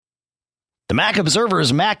The Mac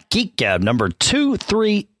Observer's Mac Geek Gab number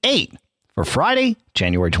 238 for Friday,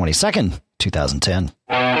 January 22nd, 2010.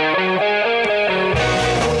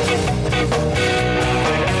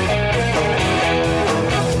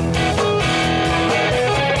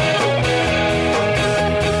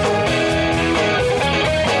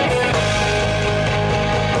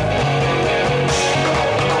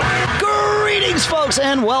 Greetings, folks,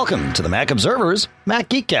 and welcome to the Mac Observer's Mac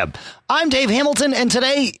Geek Gab. I'm Dave Hamilton, and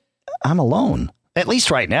today I'm alone, at least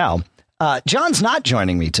right now. John's not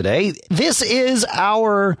joining me today. This is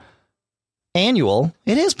our annual,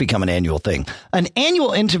 it has become an annual thing, an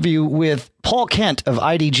annual interview with Paul Kent of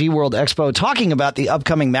IDG World Expo talking about the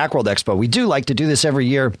upcoming Macworld Expo. We do like to do this every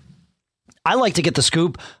year. I like to get the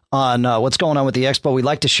scoop on what's going on with the Expo. We'd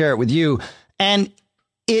like to share it with you. And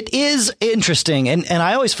it is interesting, and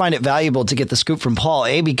I always find it valuable to get the scoop from Paul,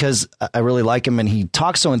 A, because I really like him and he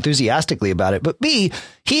talks so enthusiastically about it, but B,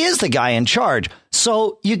 he is the guy in charge.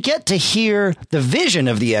 So you get to hear the vision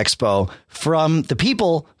of the Expo from the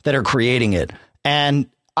people that are creating it. And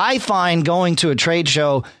I find going to a trade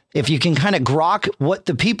show, if you can kind of grok what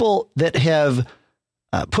the people that have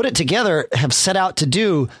put it together have set out to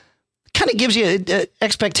do, kind of gives you an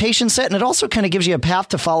expectation set, and it also kind of gives you a path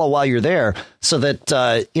to follow while you're there, so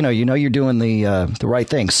that you know you're doing the right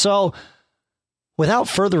thing. So, without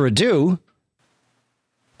further ado,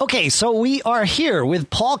 okay, so we are here with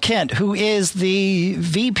Paul Kent, who is the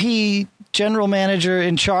VP General Manager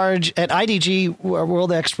in charge at IDG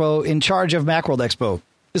World Expo, in charge of Macworld Expo.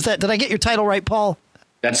 Did I get your title right, Paul?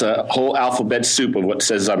 That's a whole alphabet soup of what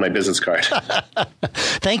says on my business card.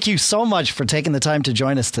 Thank you so much for taking the time to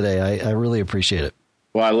join us today. I really appreciate it.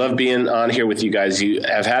 Well, I love being on here with you guys. You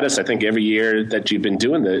have had us, I think, every year that you've been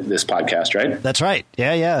doing this podcast, right? That's right.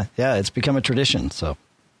 Yeah. It's become a tradition. So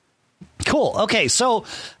cool. Okay. So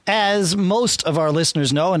as most of our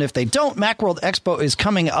listeners know, and if they don't, Macworld Expo is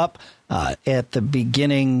coming up at the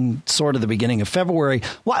beginning of February.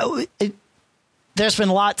 Well, there's been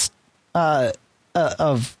lots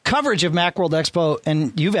of coverage of Macworld Expo,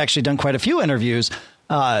 and you've actually done quite a few interviews,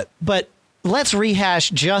 but let's rehash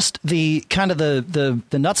just the kind of the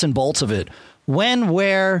nuts and bolts of it. When,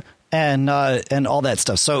 where, and all that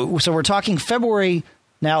stuff. So we're talking February.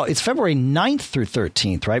 Now, it's February 9th through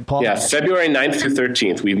 13th, right, Paul? Yeah, February 9th through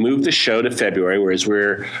 13th. We've moved the show to February, whereas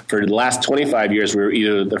for the last 25 years, we were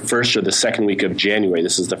either the first or the second week of January.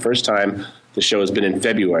 This is the first time the show has been in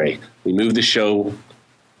February. We moved the show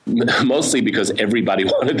mostly because everybody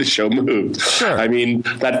wanted the show moved. Sure. I mean,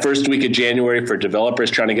 that first week of January for developers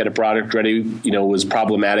trying to get a product ready, was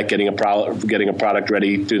problematic. Getting a product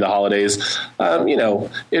ready through the holidays,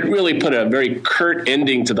 it really put a very curt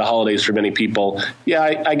ending to the holidays for many people.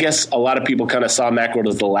 Yeah, I guess a lot of people kind of saw Macworld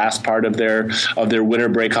as the last part of their winter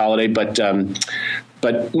break holiday,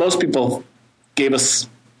 but most people gave us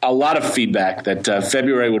a lot of feedback that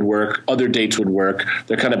February would work, other dates would work.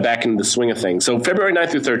 They're kind of back into the swing of things. So February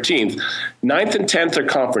 9th through 13th, 9th and 10th are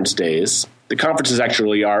conference days. The conferences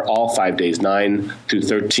actually are all 5 days, 9 through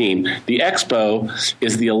 13. The expo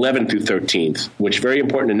is the 11th through 13th, which, very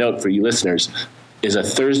important to note for you listeners, is a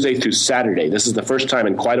Thursday through Saturday. This is the first time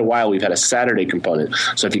in quite a while we've had a Saturday component.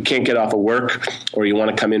 So if you can't get off of work or you want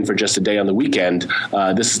to come in for just a day on the weekend,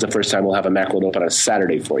 this is the first time we'll have a Macworld open on a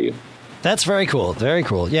Saturday for you. That's very cool. Very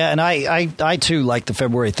cool. Yeah, and I too like the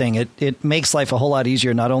February thing. It makes life a whole lot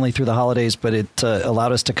easier, not only through the holidays, but it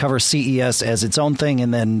allowed us to cover CES as its own thing,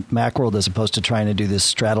 and then Macworld, as opposed to trying to do this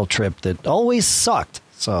straddle trip that always sucked.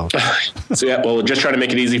 So yeah, well, just trying to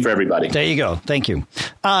make it easy for everybody. There you go. Thank you.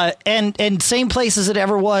 And same place as it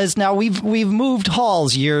ever was. Now we've moved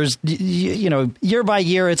halls year by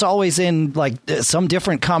year. It's always in like some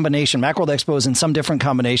different combination. Macworld Expo is in some different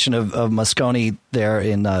combination of Moscone there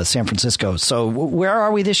in San Francisco. So where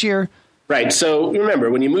are we this year? Right. So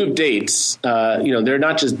remember, when you move dates, they're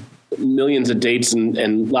not just millions of dates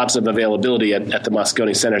and lots of availability at the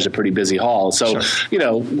Moscone Center is a pretty busy hall. So,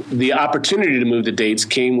 Sure. The opportunity to move the dates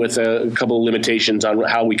came with a couple of limitations on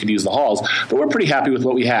how we could use the halls, but we're pretty happy with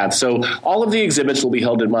what we have. So all of the exhibits will be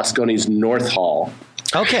held in Moscone's North Hall.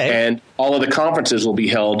 Okay. And all of the conferences will be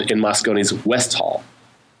held in Moscone's West Hall.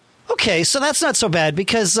 Okay, so that's not so bad,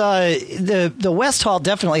 because the West Hall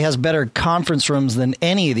definitely has better conference rooms than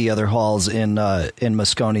any of the other halls in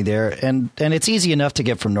Moscone there, and it's easy enough to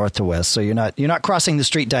get from north to west, so you're not crossing the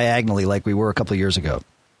street diagonally like we were a couple of years ago.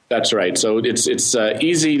 That's right. So it's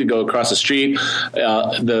easy to go across the street.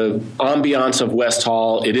 The ambiance of West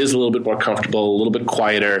Hall, it is a little bit more comfortable, a little bit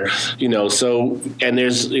quieter, so, and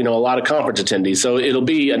there's, a lot of conference attendees. So it'll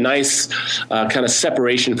be a nice kind of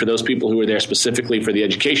separation for those people who are there specifically for the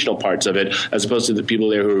educational parts of it, as opposed to the people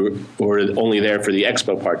there who are only there for the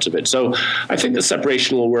expo parts of it. So I think the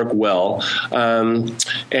separation will work well.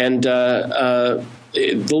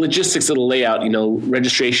 The logistics of the layout,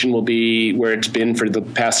 registration will be where it's been for the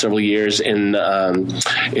past several years in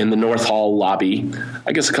the North Hall lobby.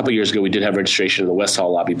 I guess a couple of years ago we did have registration in the West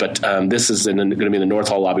Hall lobby, but this is going to be in the North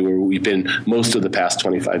Hall lobby where we've been most of the past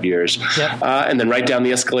 25 years. Yep. And then right down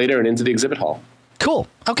the escalator and into the exhibit hall. Cool.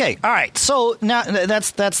 Okay. All right. So now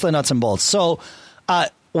that's the nuts and bolts. So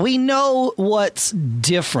we know what's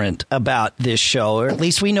different about this show, or at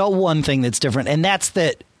least we know one thing that's different, and that's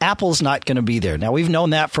that Apple's not going to be there. Now, we've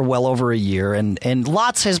known that for well over a year, and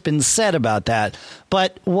lots has been said about that.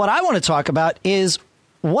 But what I want to talk about is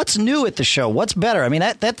what's new at the show. What's better? I mean,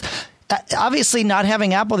 that obviously not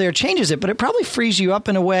having Apple there changes it, but it probably frees you up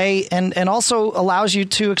in a way and also allows you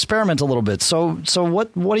to experiment a little bit. So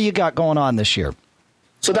what do you got going on this year?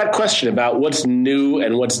 So that question about what's new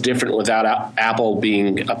and what's different without Apple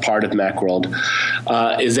being a part of Macworld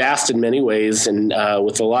is asked in many ways and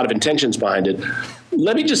with a lot of intentions behind it.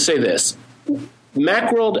 Let me just say this.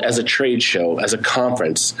 Macworld as a trade show, as a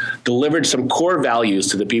conference, delivered some core values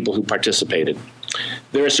to the people who participated.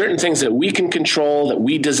 There are certain things that we can control, that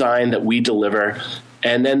we design, that we deliver.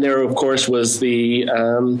 And then there, of course, was the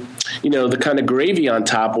kind of gravy on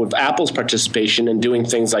top of Apple's participation in doing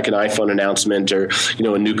things like an iPhone announcement or,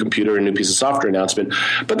 a new computer, a new piece of software announcement.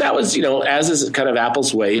 But that was, as is kind of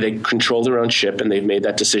Apple's way, they control their own ship, and they've made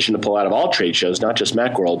that decision to pull out of all trade shows, not just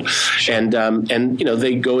Macworld. And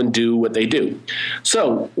they go and do what they do.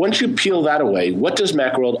 So once you peel that away, what does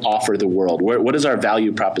Macworld offer the world? What is our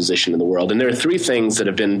value proposition in the world? And there are three things that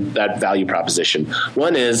have been that value proposition.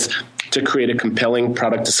 One is to create a compelling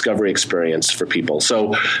product discovery experience for people.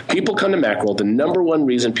 So people come to Macworld. The number one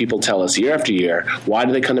reason people tell us year after year, why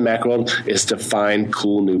do they come to Macworld, is to find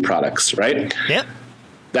cool new products, right? Yep.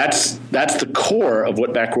 That's the core of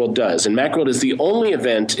what Macworld does. And Macworld is the only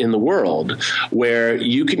event in the world where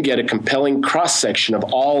you can get a compelling cross-section of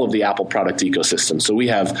all of the Apple product ecosystem. So we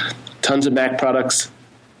have tons of Mac products,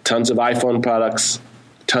 tons of iPhone products,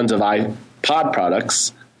 tons of iPod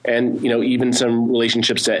products, and even some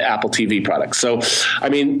relationships to Apple TV products. So, I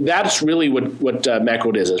mean, that's really what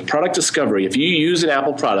Macworld is product discovery. If you use an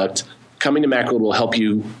Apple product, coming to Macworld will help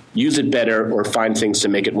you use it better or find things to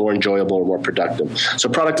make it more enjoyable or more productive. So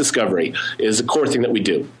product discovery is a core thing that we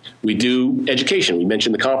do. We do education. We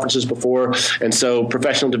mentioned the conferences before, and so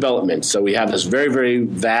professional development. So we have this very, very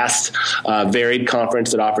vast, varied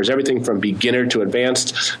conference that offers everything from beginner to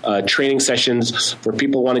advanced training sessions for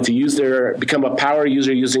people wanting to become a power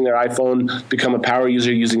user using their iPhone, become a power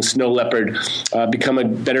user using Snow Leopard, become a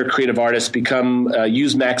better creative artist,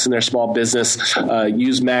 use Macs in their small business,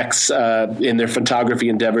 use Macs in their photography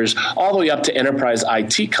endeavors, all the way up to enterprise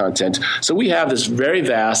IT content. So we have this very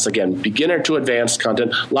vast, again, beginner to advanced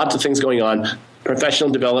content, lots of things going on. Professional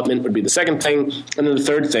development would be the second thing. And then the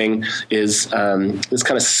third thing is this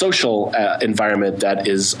kind of social environment that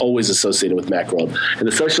is always associated with Macworld. And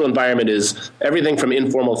the social environment is everything from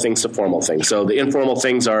informal things to formal things. So the informal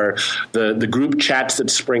things are the group chats that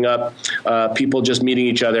spring up, people just meeting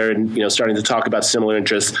each other and starting to talk about similar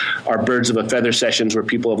interests, our birds of a feather sessions where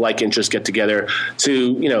people of like interests get together,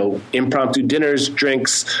 to impromptu dinners,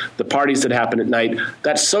 drinks, the parties that happen at night.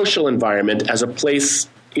 That social environment as a place.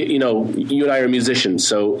 You and I are musicians,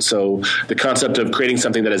 so the concept of creating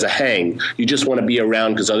something that is a hang, you just want to be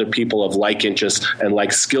around because other people of like interests and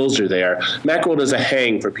like skills are there. Macworld is a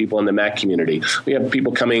hang for people in the Mac community. We have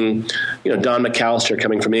people coming, Don McAllister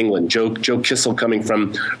coming from England, Joe Kissel coming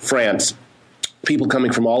from France, people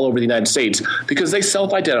coming from all over the United States because they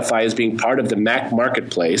self-identify as being part of the Mac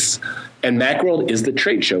marketplace. And Macworld is the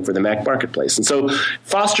trade show for the Mac marketplace. And so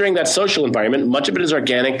fostering that social environment, much of it is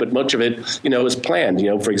organic, but much of it, is planned.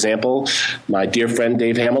 For example, my dear friend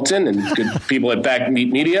Dave Hamilton and good people at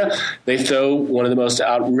Backmeat Media, they throw one of the most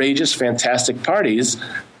outrageous, fantastic parties.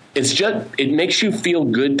 It makes you feel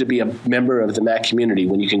good to be a member of the Mac community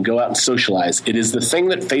when you can go out and socialize. It is the thing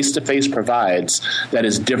that face-to-face provides that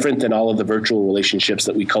is different than all of the virtual relationships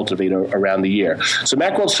that we cultivate around the year. So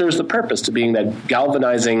Macworld serves the purpose to being that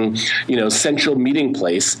galvanizing, central meeting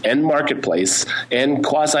place and marketplace and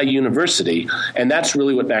quasi-university. And that's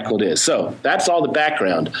really what Macworld is. So that's all the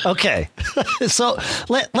background. Okay. So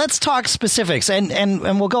let's talk specifics and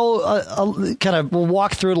we'll go we'll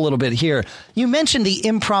walk through it a little bit here. You mentioned the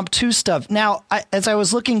impromptu impromptu stuff. Now, as I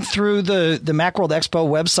was looking through the Macworld Expo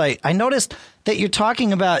website, I noticed that you're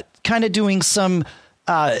talking about kind of doing some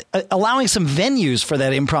allowing some venues for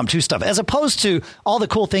that impromptu stuff, as opposed to all the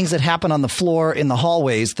cool things that happen on the floor in the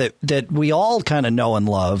hallways that we all kind of know and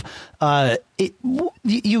love.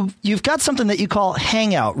 You've got something that you call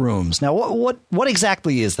hangout rooms. Now, what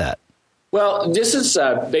exactly is that? Well, this is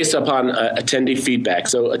based upon attendee feedback.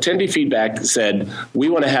 So attendee feedback said, we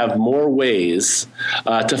want to have more ways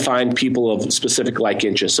to find people of specific like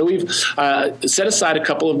interests. So we've set aside a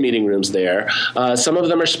couple of meeting rooms there. Some of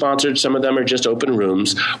them are sponsored. Some of them are just open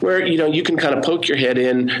rooms where, you can kind of poke your head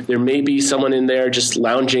in. There may be someone in there just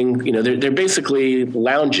lounging. They're basically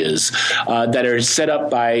lounges that are set up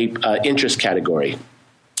by interest category.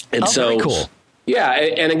 And very cool. Yeah,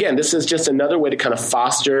 and again, this is just another way to kind of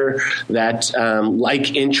foster that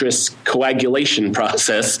like interest coagulation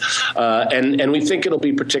process, and we think it'll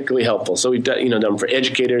be particularly helpful. So we've done them for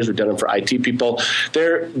educators, we've done them for IT people.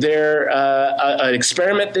 They're an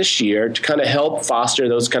experiment this year to kind of help foster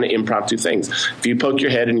those kind of impromptu things. If you poke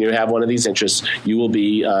your head and you have one of these interests, you will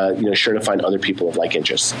be sure to find other people of like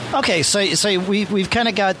interests. Okay, so we've kind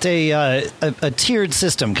of got a tiered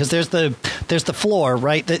system, because there's the floor,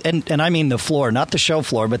 right? And I mean the floor, not the show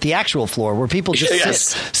floor, but the actual floor where people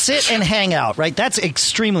just sit and hang out, right? That's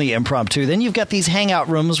extremely impromptu. Then you've got these hangout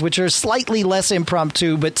rooms, which are slightly less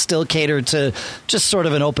impromptu, but still cater to just sort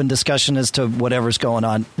of an open discussion as to whatever's going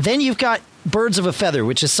on. Then you've got birds of a feather,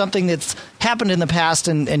 which is something that's happened in the past,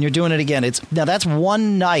 and you're doing it again. Now that's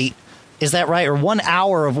one night. Is that right? Or 1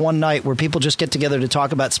 hour of one night where people just get together to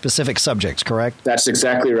talk about specific subjects, correct? That's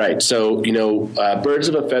exactly right. So, birds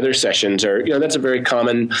of a feather sessions are, that's a very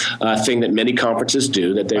common thing that many conferences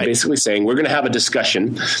do, that they're basically saying, we're going to have a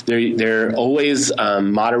discussion. They're always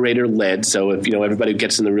moderator led. So if, everybody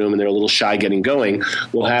gets in the room and they're a little shy getting going,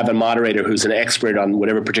 we'll have a moderator who's an expert on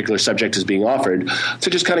whatever particular subject is being offered to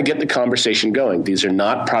just kind of get the conversation going. These are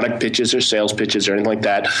not product pitches or sales pitches or anything like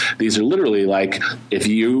that. These are literally like, if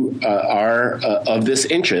you are of this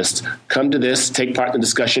interest, come to this, take part in the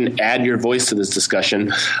discussion, add your voice to this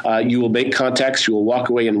discussion. You will make contacts. You will walk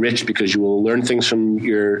away enriched because you will learn things from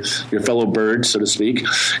your fellow birds, so to speak.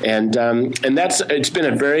 And it's been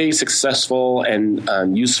a very successful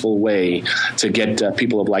and useful way to get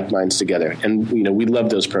people of like minds together. And we love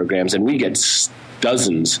those programs, and we get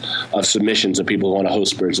dozens of submissions of people who want to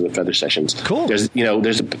host Birds of a Feather sessions. Cool. There's a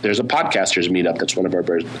podcasters meetup that's one of our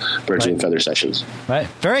Birds of a Feather sessions. Right.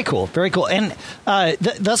 Very cool. Very cool. And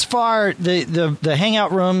thus far, the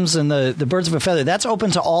hangout rooms and the Birds of a Feather, that's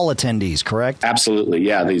open to all attendees, correct? Absolutely.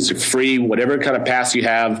 Yeah. These are free. Whatever kind of pass you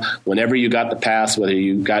have, whenever you got the pass, whether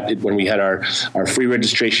you got it when we had our free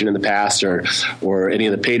registration in the past or any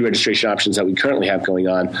of the paid registration options that we currently have going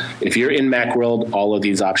on, if you're in Macworld, all of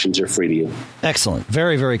these options are free to you. Excellent.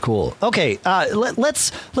 Very, very cool. Okay,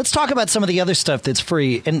 let's talk about some of the other stuff that's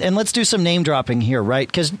free, and let's do some name dropping here, right?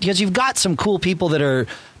 Because you've got some cool people that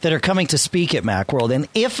are coming to speak at Macworld, and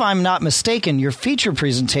if I'm not mistaken, your feature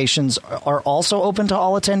presentations are also open to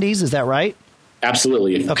all attendees. Is that right?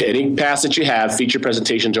 Absolutely. Okay. Any pass that you have, feature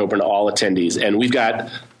presentations are open to all attendees, and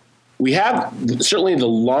we have certainly the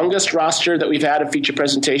longest roster that we've had of feature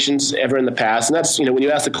presentations ever in the past. And that's, when you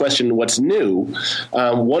ask the question, what's new?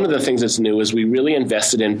 One of the things that's new is we really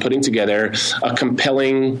invested in putting together a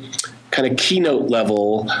compelling kind of keynote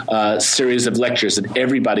level series of lectures that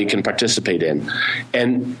everybody can participate in.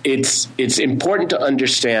 And it's important to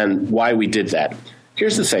understand why we did that.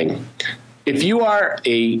 Here's the thing. If you are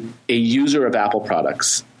a user of Apple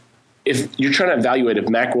products, if you're trying to evaluate if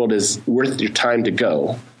Macworld is worth your time to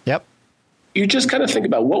go, you just kind of think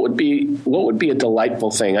about what would be a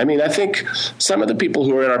delightful thing. I mean, I think some of the people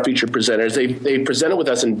who are in our feature presenters, they presented with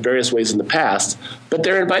us in various ways in the past, but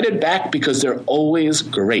they're invited back because they're always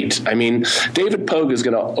great. I mean, David Pogue is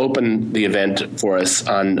going to open the event for us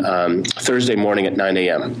on Thursday morning at 9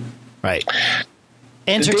 a.m. Right.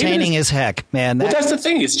 Entertaining as heck, man. Well, that's the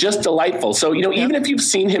thing. It's just delightful. So, even if you've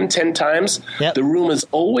seen him 10 times, the room is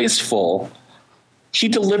always full. He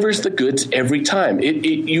delivers the goods every time.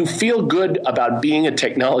 You feel good about being a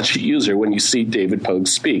technology user when you see David Pogue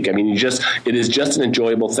speak. I mean, it is just an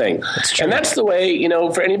enjoyable thing. And that's the way,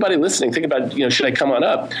 for anybody listening, think about, should I come on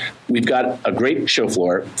up? We've got a great show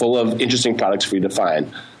floor full of interesting products for you to find.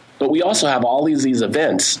 But we also have all these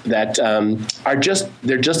events that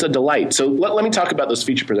they're just a delight. So let me talk about those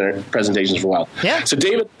feature presentations for a while. Yeah. So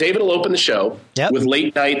David will open the show with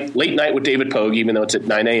late night with David Pogue, even though it's at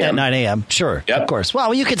 9 a.m. At 9 a.m. Sure. Yep. Of course.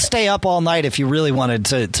 Well, you could stay up all night if you really wanted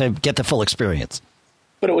to get the full experience.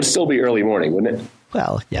 But it would still be early morning, wouldn't it?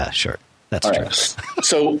 Well, yeah, sure. That's all true. Right.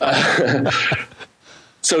 So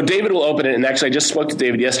So David will open it, and actually I just spoke to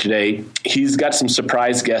David yesterday. He's got some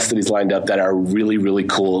surprise guests that he's lined up that are really, really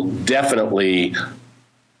cool. Definitely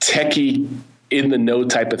techie, in the know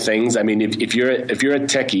type of things. I mean, if you're a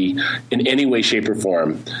techie in any way, shape, or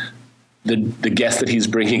form, the guests that he's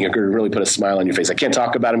bringing are going to really put a smile on your face. I can't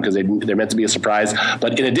talk about them because they're meant to be a surprise.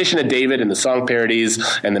 But in addition to David and the song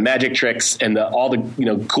parodies and the magic tricks and all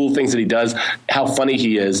the cool things that he does, how funny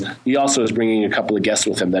he is, he also is bringing a couple of guests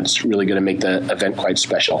with him that's really going to make the event quite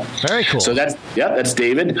special. Very cool. So that's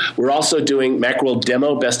David. We're also doing Macworld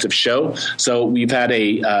Demo Best of Show. So we've had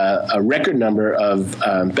a record number of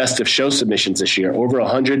Best of Show submissions this year, over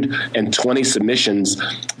 120 submissions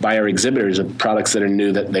by our exhibitors of products that are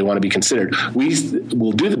new that they want to be considered. We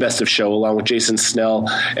will do the Best of Show along with Jason Snell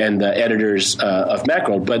and the editors of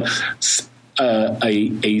Macworld, but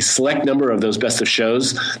a select number of those Best of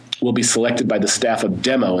Shows will be selected by the staff of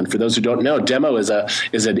Demo. And for those who don't know, Demo is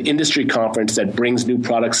an industry conference that brings new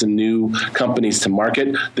products and new companies to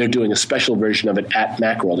market. They're doing a special version of it at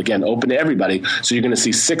Macworld. Again, open to everybody. So you're going to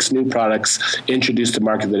see 6 new products introduced to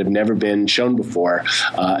market that have never been shown before,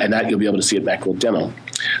 and that you'll be able to see at Macworld Demo.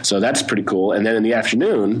 So that's pretty cool. And then in the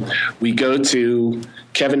afternoon, we go to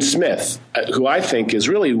Kevin Smith, who I think is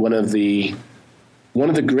really one of the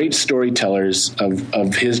great storytellers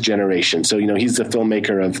of his generation. So, he's the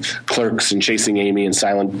filmmaker of Clerks and Chasing Amy and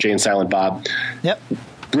Jay and Silent Bob. Yep.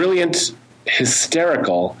 Brilliant,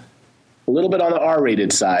 hysterical, a little bit on the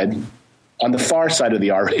R-rated side, on the far side of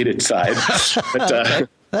the R-rated side. But, okay.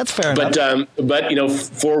 That's fair enough. But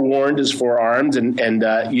forewarned is forearmed,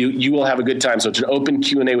 and you will have a good time. So it's an open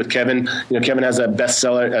Q&A with Kevin. Kevin has a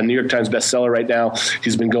bestseller, a New York Times bestseller right now.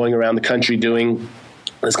 He's been going around the country doing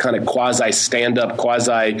this kind of quasi stand-up,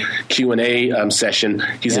 quasi Q&A session.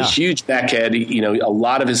 He's a huge backhead. A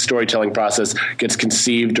lot of his storytelling process gets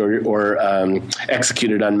conceived or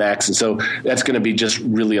executed on Max, and so that's going to be just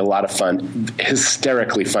really a lot of fun,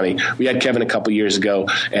 hysterically funny. We had Kevin a couple years ago,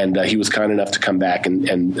 and he was kind enough to come back,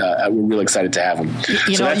 and we're really excited to have him.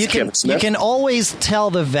 You can always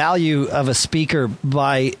tell the value of a speaker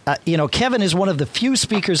by, Kevin is one of the few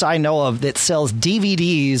speakers I know of that sells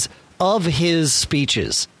DVDs of his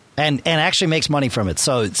speeches and actually makes money from it.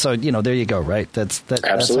 So there you go, right? That's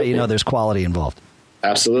how there's quality involved.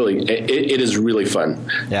 Absolutely. It is really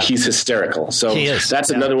fun. Yeah. He's hysterical. So that's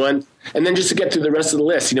another one. And then just to get through the rest of the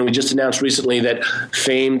list, we just announced recently that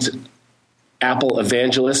famed Apple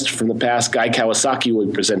evangelist from the past, Guy Kawasaki, will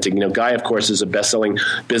be presenting. Guy, of course, is a best-selling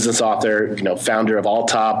business author, founder of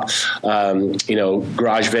Alltop,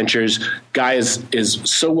 Garage Ventures. Guy is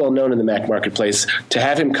so well known in the Mac marketplace. To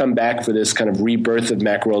have him come back for this kind of rebirth of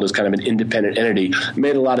Macworld as kind of an independent entity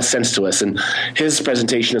made a lot of sense to us. And his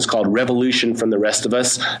presentation is called Revolution from the Rest of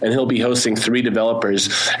Us, and he'll be hosting 3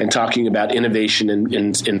 developers and talking about innovation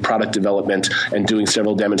in product development and doing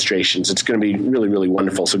several demonstrations. It's going to be really, really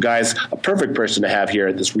wonderful. So, guys, a perfect person to have here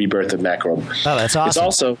at this rebirth of Macworld. Oh, that's awesome. It's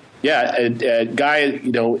also, Guy,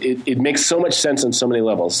 it makes so much sense on so many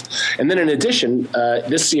levels. And then in addition,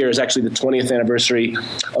 this year is actually the 20th anniversary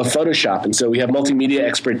of Photoshop. And so we have multimedia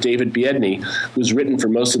expert David Biedny, who's written for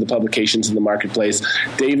most of the publications in the marketplace.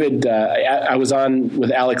 David, I was on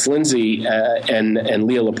with Alex Lindsay and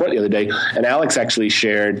Leo Laporte the other day, and Alex actually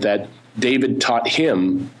shared that David taught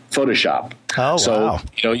him Photoshop. Oh, so,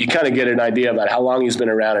 wow. You kind of get an idea about how long he's been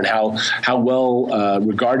around and how well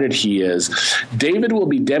regarded he is. David will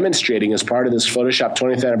be demonstrating as part of this Photoshop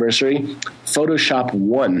 20th anniversary, Photoshop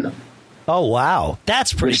 1. Oh, wow.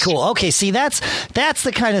 That's pretty cool. Okay, see, that's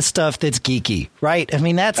the kind of stuff that's geeky, right? I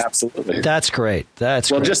mean, absolutely. That's great. Well,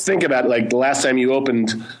 great. Just think about it, the last time you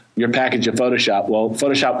opened your package of Photoshop. Well,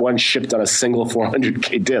 Photoshop 1 shipped on a single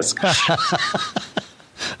 400K disc.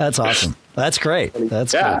 That's awesome. That's great.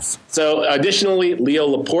 That's great. So additionally, Leo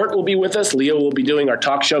Laporte will be with us. Leo will be doing our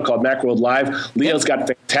talk show called Macworld Live. Leo's got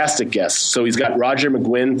fantastic guests. So he's got Roger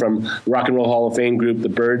McGuinn from Rock and Roll Hall of Fame group, The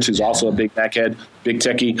Byrds, who's also a big Mac-head, big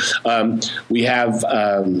techie. We have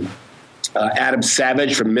Adam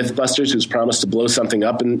Savage from Mythbusters, who's promised to blow something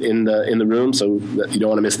up in the room, so you don't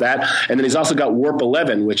want to miss that. And then he's also got Warp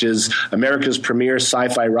 11, which is America's premier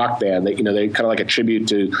sci-fi rock band. They're kind of like a tribute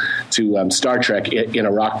to Star Trek in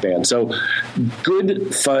a rock band. So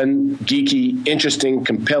good, fun, geeky, interesting,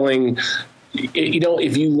 compelling.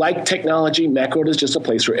 If you like technology, Macworld is just a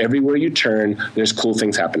place where everywhere you turn, there's cool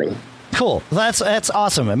things happening. Cool. That's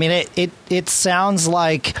awesome. I mean, it sounds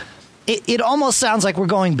like. It almost sounds like we're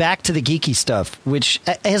going back to the geeky stuff, which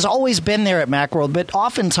has always been there at Macworld, but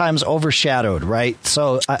oftentimes overshadowed, right?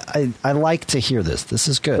 So I like to hear this. This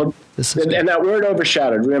is good. Well, and that word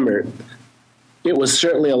overshadowed, remember, it was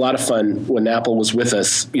certainly a lot of fun when Apple was with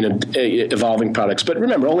us, evolving products. But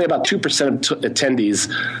remember, only about 2% of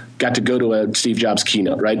attendees got to go to a Steve Jobs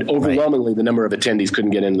keynote, right? Overwhelmingly, the number of attendees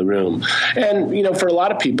couldn't get in the room. And, for a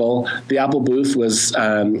lot of people, the Apple booth was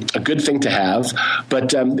a good thing to have. But,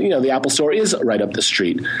 the Apple Store is right up the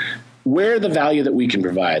street. Where the value that we can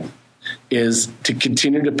provide is to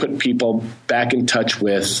continue to put people back in touch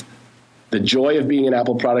with the joy of being an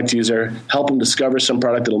Apple product user, help them discover some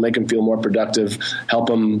product that'll make them feel more productive, help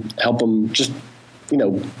them just,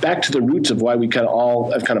 back to the roots of why we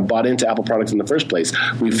all have bought into Apple products in the first place.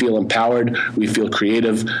 We feel empowered. We feel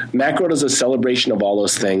creative. Macworld is a celebration of all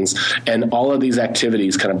those things, and all of these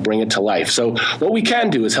activities kind of bring it to life. So what we can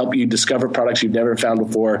do is help you discover products you've never found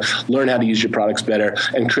before, learn how to use your products better,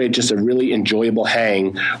 and create just a really enjoyable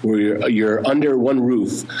hang where you're under one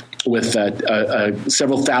roof with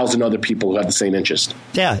several thousand other people who have the same interest.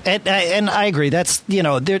 Yeah, and I agree. That's,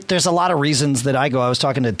 there's a lot of reasons that I go. I was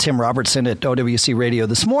talking to Tim Robertson at OWC Radio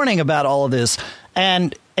this morning about all of this.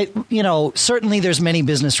 And, certainly there's many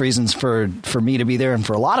business reasons for me to be there and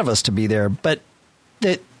for a lot of us to be there. But,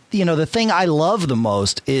 the thing I love the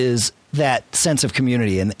most is that sense of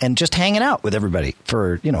community and just hanging out with everybody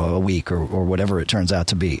for, a week or whatever it turns out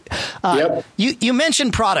to be. Yep. You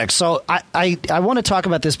mentioned products. So I want to talk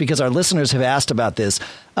about this because our listeners have asked about this.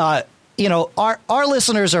 Our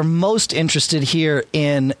listeners are most interested here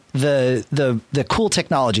in the cool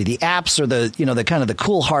technology, the apps, or the kind of the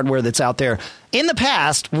cool hardware that's out there. In the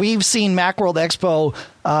past, we've seen Macworld Expo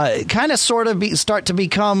kind of sort of start to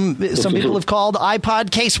become, some people have called iPod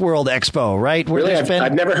Case World Expo, right? Where really?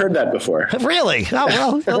 I've never heard that before. Really?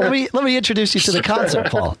 Oh, well, let me introduce you to the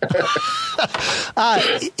concept, Paul.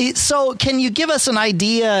 So can you give us an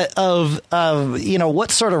idea of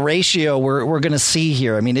what sort of ratio we're going to see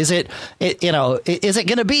here? I mean, is it going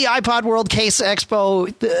to be iPod World Case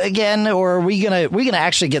Expo again, or are we going to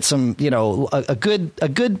actually get some, a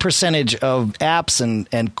good percentage of apps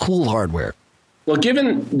and cool hardware? Well,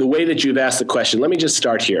 given the way that you've asked the question, let me just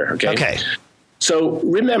start here. Okay. So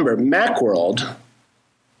remember, Macworld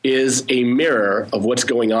is a mirror of what's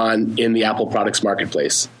going on in the Apple products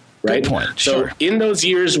marketplace, right? Good point. So sure. In those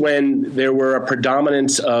years when there were a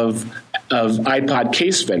predominance of iPod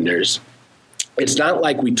case vendors, it's not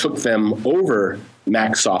like we took them over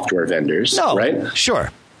Mac software vendors, right?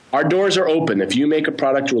 Sure. Our doors are open. If you make a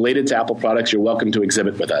product related to Apple products, you're welcome to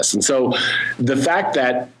exhibit with us. And so the fact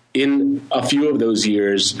that in a few of those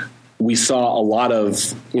years, we saw a lot of,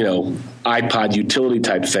 iPod utility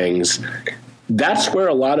type things, that's where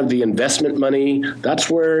a lot of the investment money, that's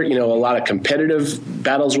where, a lot of competitive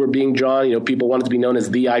battles were being drawn. People wanted to be known as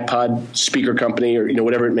the iPod speaker company or,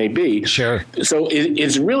 whatever it may be. Sure. So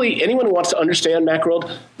it's really, anyone who wants to understand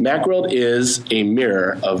Macworld is a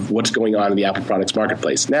mirror of what's going on in the Apple products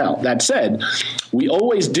marketplace. Now, that said, we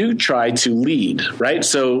always do try to lead, right?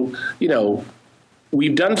 So,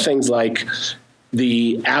 we've done things like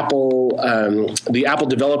the Apple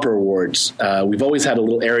Developer Awards. We've always had a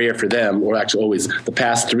little area for them, or actually always, the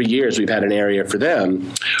past 3 years, we've had an area for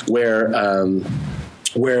them where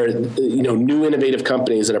new innovative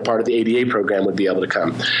companies that are part of the ADA program would be able to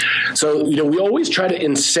come. So, we always try to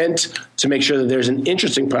incent to make sure that there's an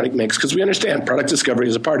interesting product mix because we understand product discovery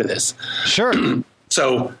is a part of this. Sure.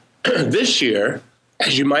 So this year,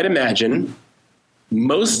 as you might imagine,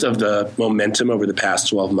 most of the momentum over the past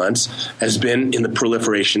 12 months has been in the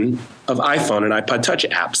proliferation of iPhone and iPod Touch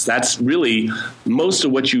apps. That's really most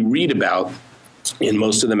of what you read about in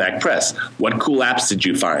most of the Mac press. What cool apps did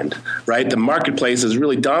you find, right? The marketplace is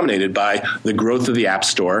really dominated by the growth of the App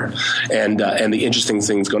Store and the interesting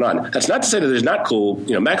things going on. That's not to say that there's not cool,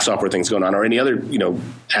 Mac software things going on or any other,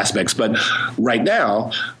 aspects, but right now,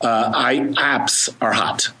 apps are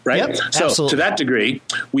hot, right? Yep, so absolutely. To that degree,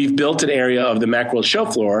 we've built an area of the Macworld show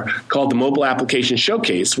floor called the Mobile Application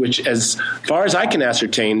Showcase, which, as far as I can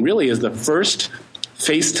ascertain, really is the first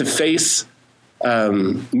face-to-face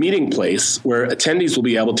meeting place where attendees will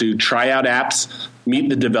be able to try out apps, meet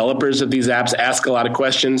the developers of these apps, ask a lot of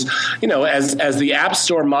questions. As the App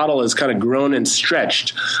Store model has kind of grown and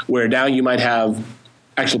stretched, where now you might have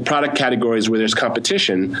actual product categories where there's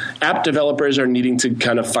competition, app developers are needing to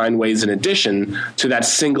kind of find ways in addition to that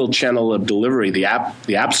single channel of delivery, the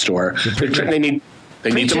App Store.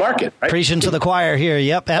 They need to market, right? Preaching to the choir here.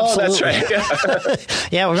 Yep, absolutely. Oh, that's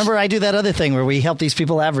right. Yeah, remember I do that other thing where we help these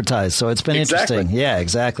people advertise. So it's been interesting. Yeah,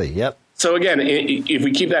 exactly. Yep. So again, if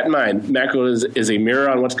we keep that in mind, Macworld is a mirror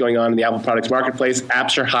on what's going on in the Apple products marketplace.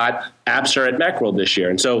 Apps are hot. Apps are at Macworld this year.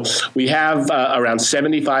 And so we have around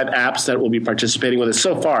 75 apps that will be participating with us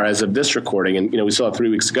so far as of this recording. And, we still have 3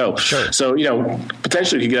 weeks to go. Sure. So,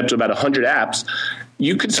 potentially we could get up to about 100 apps.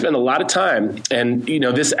 you could spend a lot of time. And,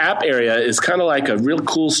 this app area is kind of like a real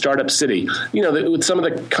cool startup city. With some of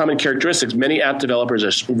the common characteristics, many app developers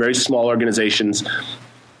are very small organizations.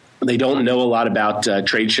 They don't know a lot about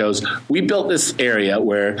trade shows. We built this area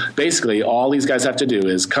where basically all these guys have to do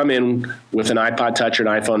is come in with an iPod Touch or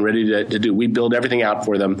an iPhone ready to do. We build everything out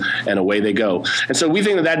for them, and away they go. And so we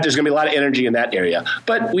think that there's going to be a lot of energy in that area.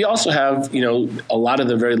 But we also have, a lot of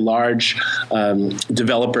the very large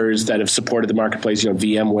developers that have supported the marketplace.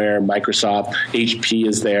 VMware, Microsoft, HP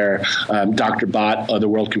is there, Dr. Bot, Other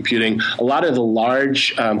World Computing. A lot of the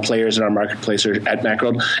large players in our marketplace are at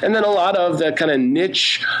Macworld, and then a lot of the kind of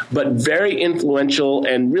niche but very influential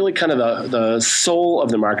and really kind of the soul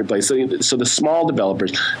of the marketplace. So the small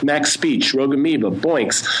developers, Max Speech, Rogue Amoeba,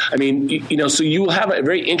 Boinks. I mean, so you will have a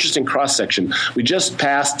very interesting cross-section. We just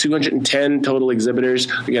passed 210 total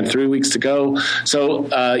exhibitors. Again, 3 weeks to go.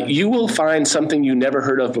 So you will find something you never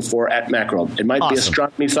heard of before at Macworld. It might be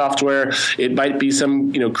astronomy software. It might be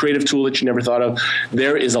some, creative tool that you never thought of.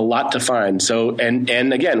 There is a lot to find. So,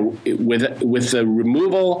 and again, with the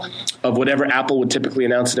removal of whatever Apple would typically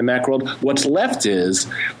announce at Macworld, what's left is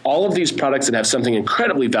all of these products that have something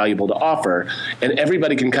incredibly valuable to offer, and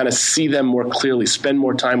everybody can kind of see them more clearly, spend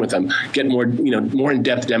more time with them, get more, more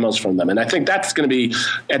in-depth demos from them. And I think that's going to be,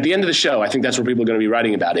 at the end of the show, I think that's what people are going to be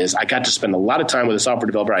writing about is I got to spend a lot of time with a software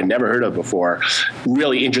developer I never heard of before,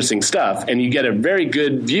 really interesting stuff, and you get a very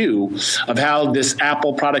good view of how this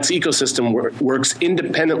Apple products ecosystem works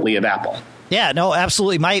independently of Apple. Yeah, no,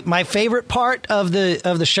 absolutely. My favorite part of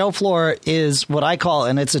the show floor is what I call,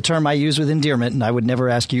 and it's a term I use with endearment, and I would never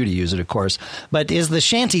ask you to use it, of course, but is the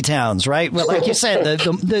shanty towns, right? Well, like you said,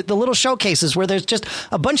 the little showcases where there's just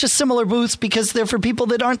a bunch of similar booths because they're for people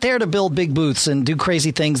that aren't there to build big booths and do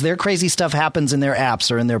crazy things. Their crazy stuff happens in their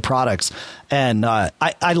apps or in their products. And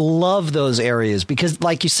I love those areas because,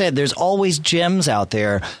 like you said, there's always gems out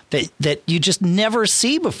there that you just never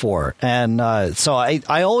see before. And so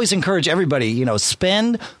I always encourage everybody,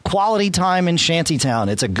 spend quality time in Shantytown.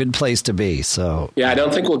 It's a good place to be. So yeah, I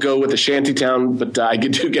don't think we'll go with the Shantytown, but I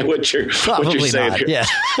do get what you're saying not. here. Yeah.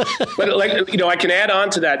 But I can add on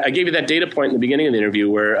to that. I gave you that data point in the beginning of the interview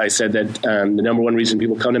where I said that the number one reason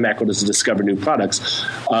people come to Macworld is to discover new products.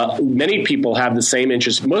 Many people have the same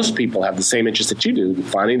interest. Most people have the same interest that you do,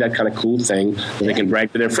 finding that kind of cool thing that they can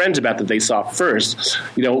brag to their friends about that they saw first.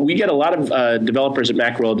 We get a lot of developers at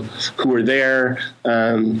Macworld who are there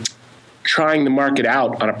trying the market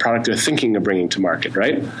out on a product they're thinking of bringing to market,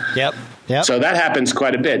 right? Yep. So that happens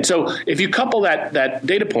quite a bit. So if you couple that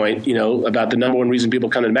data point, about the number one reason people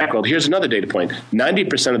come to Macworld, here's another data point.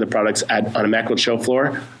 90% of the products on a Macworld show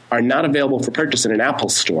floor are not available for purchase in an Apple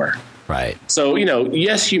store. Right. So,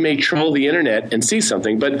 yes, you may troll the internet and see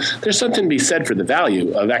something, but there's something to be said for the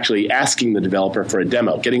value of actually asking the developer for a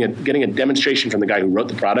demo, getting a demonstration from the guy who wrote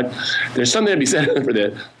the product. There's something to be said for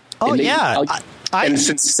the and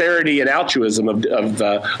sincerity and altruism of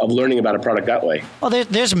learning about a product that way. Well,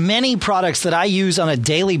 there's many products that I use on a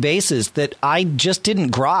daily basis that I just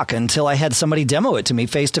didn't grok until I had somebody demo it to me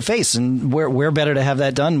face to face. And we're better to have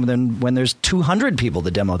that done than when there's 200 people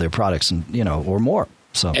that demo their products and or more.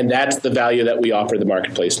 So. And that's the value that we offer the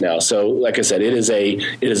marketplace now. So, like I said, it is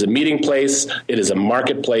a meeting place, it is a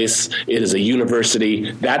marketplace, it is a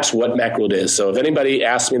university. That's what Macworld is. So, if anybody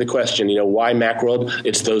asks me the question, why Macworld,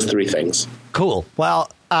 it's those three things. Cool.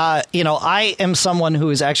 Well, I am someone who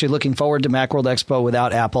is actually looking forward to Macworld Expo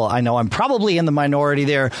without Apple. I know I'm probably in the minority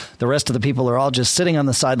there. The rest of the people are all just sitting on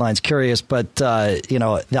the sidelines curious, but,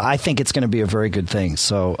 I think it's going to be a very good thing.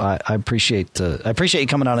 So I appreciate you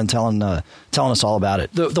coming on and telling us all about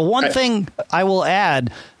it. The one thing I will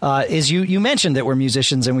add is you mentioned that we're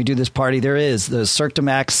musicians and we do this party. There is the Cirque du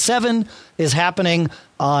Mac 7 is happening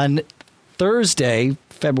on Thursday,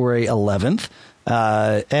 February 11th.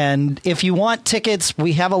 And if you want tickets,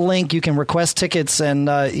 we have a link. You can request tickets, and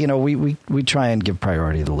we try and give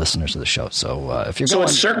priority to the listeners of the show. So if you're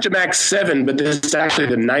it's Cirque du Mac 7, but this is actually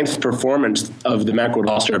the 9th performance of the Macworld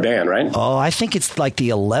All-Star Band, right? Oh, I think it's like the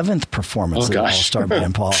 11th performance of the All-Star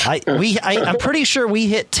Band, Paul. I'm pretty sure we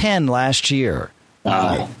hit 10 last year.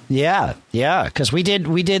 Wow. Yeah, because we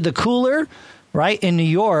did the Cooler right in New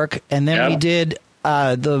York, and then we did.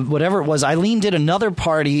 The whatever it was, Eileen did another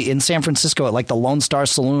party in San Francisco at like the Lone Star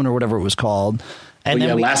Saloon or whatever it was called. And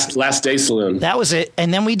then Last Day Saloon. That was it.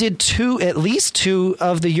 And then we did at least two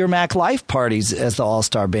of the Your Mac Life parties as the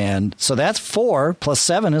All-Star Band. So that's 4 plus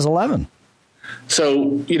 7 is 11.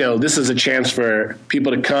 So, this is a chance for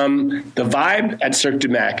people to come. The vibe at Cirque du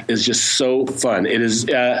Mac is just so fun. It is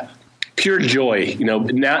pure joy. You know,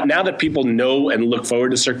 now that people know and look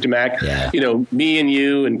forward to Cirque du Mac, you know, me and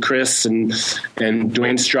you and Chris and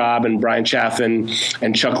Dwayne Straub and Brian Chaffin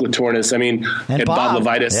and Chuck Latornis, I mean, and Bob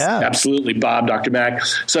Levitas, absolutely, Bob, Dr. Mac.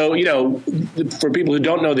 So, you know, for people who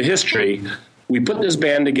don't know the history, we put this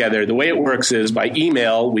band together. The way it works is by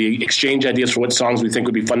email, we exchange ideas for what songs we think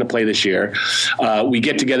would be fun to play this year. We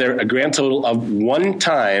get together a grand total of one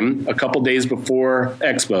time, a couple days before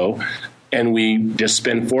Expo, and we just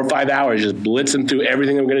spend 4 or 5 hours just blitzing through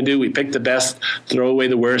everything that we're going to do. We pick the best, throw away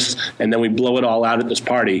the worst, and then we blow it all out at this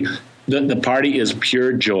party. The party is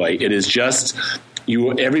pure joy. It is just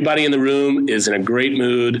everybody in the room is in a great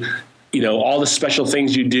mood. You know, all the special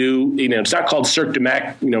things you do, you know, it's not called Cirque du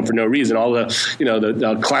Mac, you know, for no reason. All the, you know,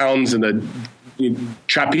 the clowns and the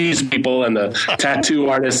trapeze people and the tattoo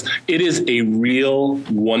artists. It is a real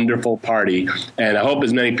wonderful party. And I hope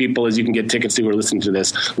as many people as you can get tickets to who are listening to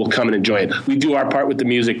this will come and enjoy it. We do our part with the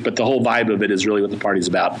music, but the whole vibe of it is really what the party's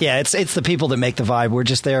about. Yeah, it's the people that make the vibe. We're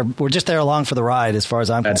just there along for the ride as far as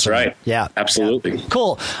I'm concerned. That's right. Yeah. Absolutely. Yeah.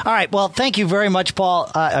 Cool. All right. Well, thank you very much, Paul.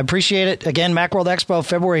 I appreciate it. Again, Macworld Expo,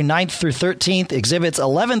 February 9th through 13th, exhibits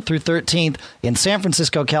 11th through 13th in San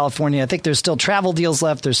Francisco, California. I think there's still travel deals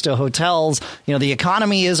left. There's still hotels. You know, the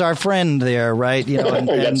economy is our friend there, right? You know,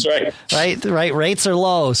 that's right. Right. Rates are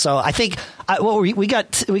low. So I think we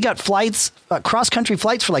got flights, cross-country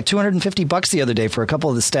flights for like $250 the other day for a couple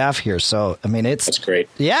of the staff here. So, I mean, that's great.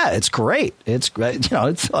 Yeah, it's great. It's great. You know,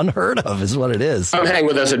 it's unheard of is what it is. Come hang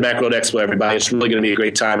with us at Macworld Expo, everybody. It's really going to be a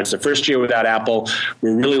great time. It's the first year without Apple.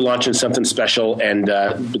 We're really launching something special. And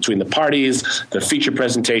between the parties, the feature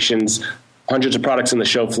presentations, hundreds of products on the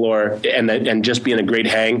show floor, and just being a great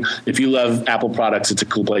hang. If you love Apple products, it's a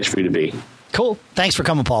cool place for you to be. Cool. Thanks for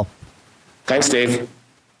coming, Paul. Thanks, Dave.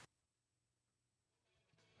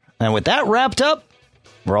 And with that wrapped up,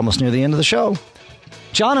 we're almost near the end of the show.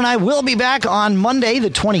 John and I will be back on Monday, the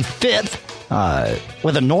 25th,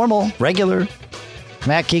 with a normal, regular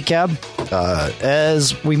Mac Geek Gab.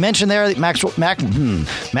 As we mentioned there,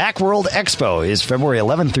 Macworld Expo is February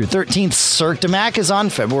 11th through 13th. Cirque du Mac is on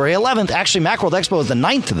February 11th. Actually, Macworld Expo is the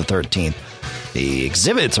 9th to the 13th. The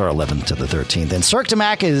exhibits are 11th to the 13th. And Cirque du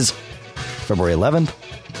Mac is February 11th.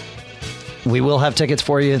 We will have tickets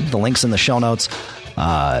for you. The link's in the show notes.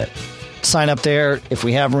 Sign up there. If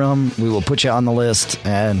we have room, we will put you on the list.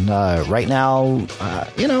 And right now,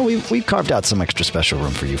 you know, we've carved out some extra special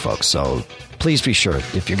room for you folks. So please be sure,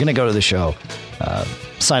 if you're going to go to the show,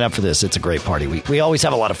 sign up for this. It's a great party. We always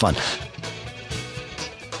have a lot of fun.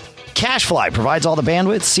 CacheFly provides all the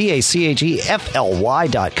bandwidth,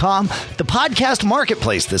 CacheFly.com. The podcast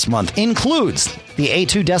marketplace this month includes the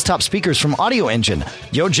A2 desktop speakers from Audio Engine,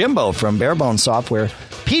 Yojimbo from Barebone Software,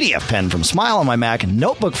 PDF Pen from Smile on My Mac,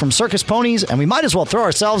 Notebook from Circus Ponies, and we might as well throw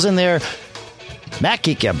ourselves in there, Mac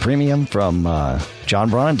Geek Gab Premium from John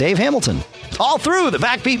Braun and Dave Hamilton. All through the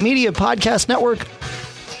Backbeat Media Podcast Network.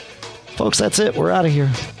 Folks, that's it. We're out of here.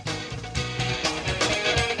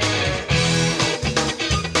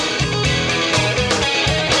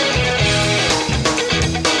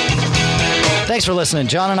 Thanks for listening.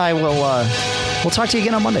 John and I we'll talk to you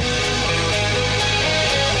again on Monday.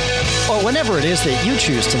 Or whenever it is that you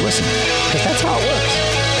choose to listen. Because that's how it works.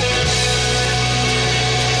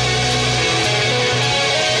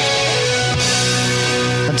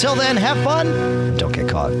 Until then, have fun. Don't get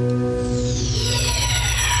caught.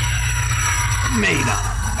 Made up.